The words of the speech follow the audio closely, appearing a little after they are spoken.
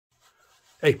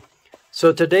Hey,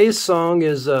 so today's song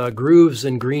is Grooves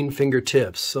and Green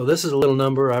Fingertips. So this is a little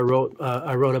number I wrote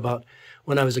about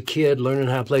when I was a kid learning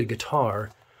how to play guitar.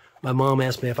 My mom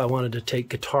asked me if I wanted to take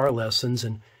guitar lessons,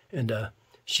 and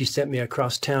she sent me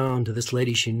across town to this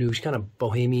lady she knew. She's kind of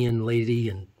bohemian lady,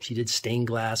 and she did stained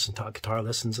glass and taught guitar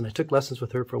lessons, and I took lessons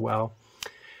with her for a while.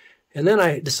 And then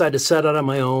I decided to set out on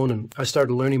my own, and I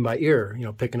started learning by ear, you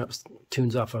know, picking up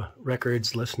tunes off of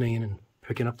records, listening, and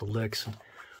picking up the licks.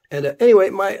 And anyway,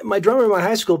 my drummer in my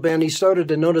high school band, he started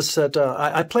to notice that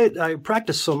I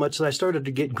practiced so much that I started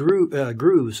to get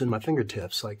grooves in my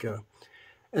fingertips,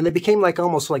 and they became like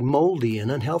almost like moldy and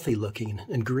unhealthy looking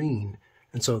and green.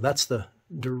 And so that's the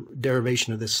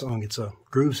derivation of this song. It's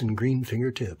Grooves and Green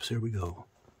Fingertips. Here we go.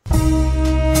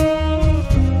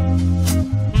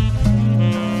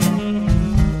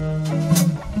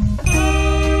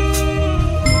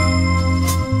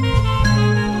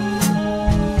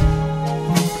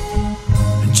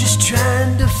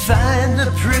 Trying to find the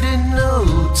pretty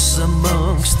notes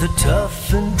amongst the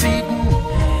tough and beaten.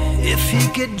 If he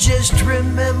could just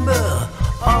remember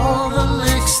all the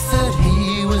licks that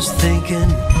he was thinking.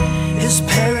 His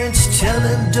parents tell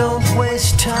him don't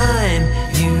waste time,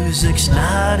 music's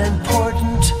not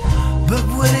important. But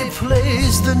when he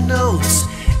plays the notes,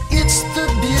 it's the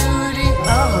beauty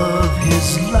of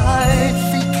his life.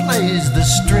 He plays the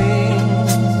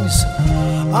strings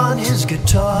on his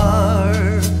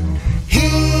guitar.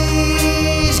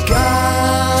 He's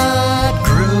got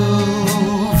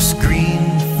grooves,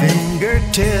 green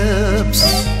fingertips.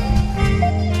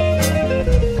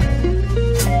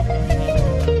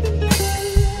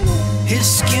 His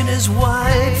skin is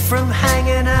white from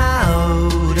hanging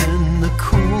out in the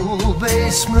cool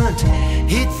basement.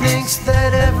 He thinks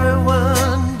that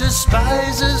everyone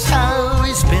despises how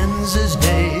he spends his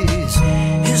days.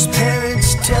 His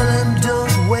parents tell him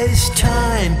don't waste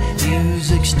time,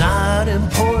 music's not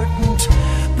important.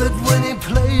 But when he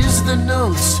plays the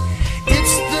notes,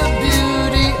 it's the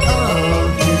beauty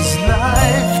of his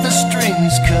life. The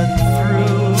strings cut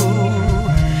through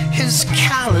his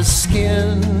callous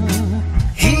skin.